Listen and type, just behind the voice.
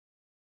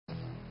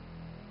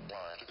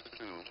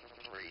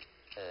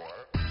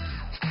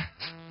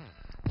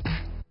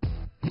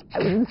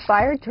I was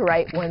inspired to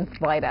write One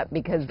Slide Up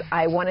because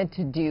I wanted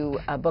to do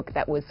a book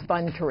that was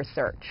fun to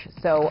research.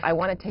 So I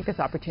want to take this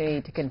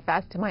opportunity to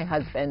confess to my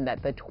husband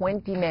that the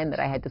 20 men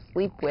that I had to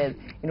sleep with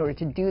in order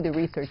to do the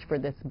research for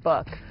this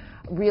book,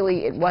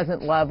 really it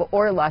wasn't love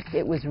or lust,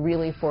 it was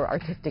really for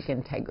artistic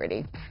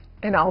integrity.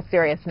 In all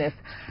seriousness,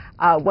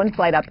 One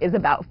Slide Up is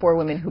about 4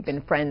 women who've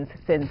been friends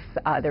since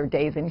their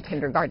days in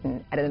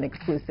kindergarten at an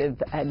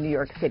exclusive New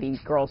York City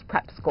girls'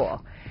 prep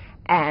school.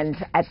 And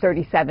at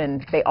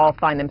 37, they all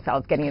find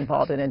themselves getting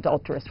involved in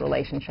adulterous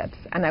relationships.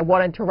 And I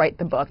wanted to write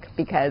the book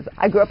because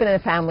I grew up in a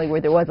family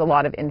where there was a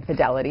lot of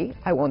infidelity,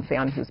 I won't say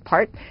on whose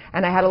part,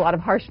 and I had a lot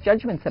of harsh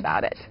judgments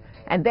about it.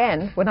 And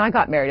then, when I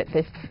got married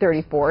at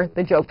 34,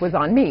 the joke was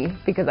on me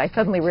because I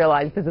suddenly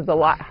realized this is a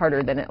lot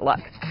harder than it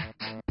looks.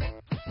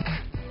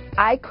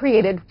 I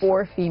created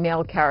 4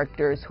 female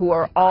characters who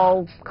are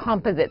all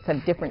composites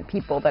of different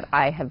people that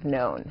I have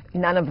known.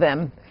 None of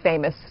them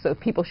famous, so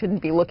people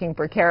shouldn't be looking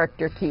for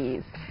character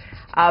keys.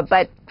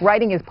 But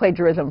writing is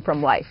plagiarism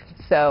from life,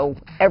 so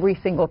every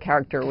single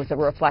character was a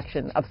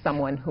reflection of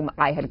someone whom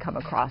I had come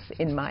across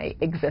in my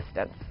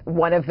existence.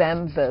 One of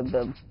them,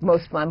 the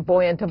most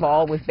flamboyant of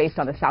all, was based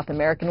on a South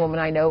American woman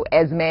I know,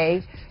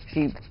 Esme.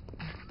 She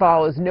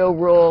follows no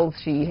rules,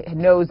 she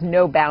knows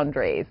no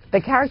boundaries.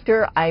 The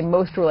character I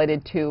most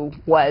related to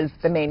was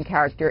the main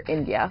character,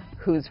 India,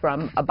 who's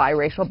from a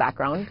biracial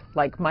background,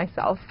 like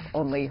myself,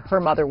 only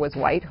her mother was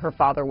white, her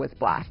father was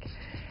black.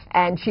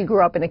 And she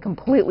grew up in a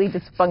completely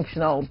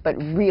dysfunctional but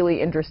really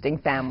interesting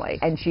family.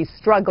 And she's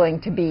struggling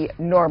to be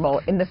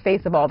normal in the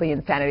face of all the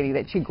insanity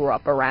that she grew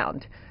up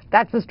around.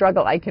 That's the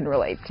struggle I can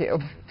relate to.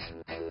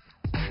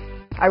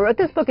 I wrote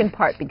this book in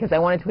part because I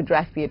wanted to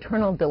address the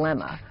eternal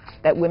dilemma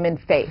that women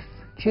face,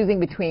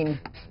 choosing between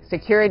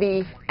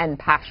security and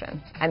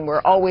passion. And we're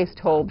always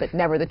told that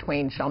never the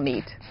twain shall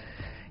meet.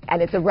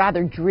 And it's a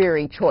rather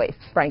dreary choice,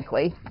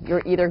 frankly.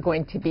 You're either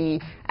going to be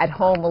at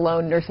home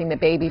alone nursing the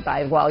baby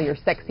while your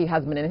sexy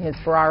husband in his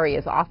Ferrari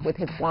is off with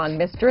his blonde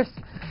mistress,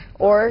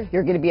 or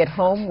you're going to be at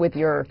home with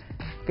your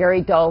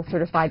very dull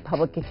certified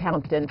public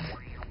accountant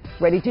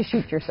ready to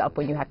shoot yourself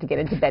when you have to get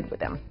into bed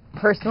with him.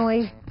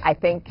 Personally, I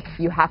think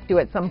you have to,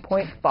 at some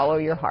point, follow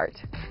your heart.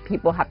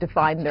 People have to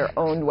find their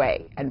own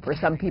way. And for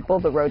some people,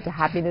 the road to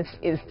happiness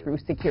is through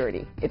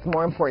security. It's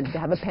more important to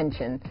have a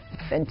pension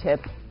than to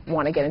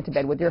want to get into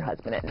bed with your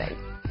husband at night.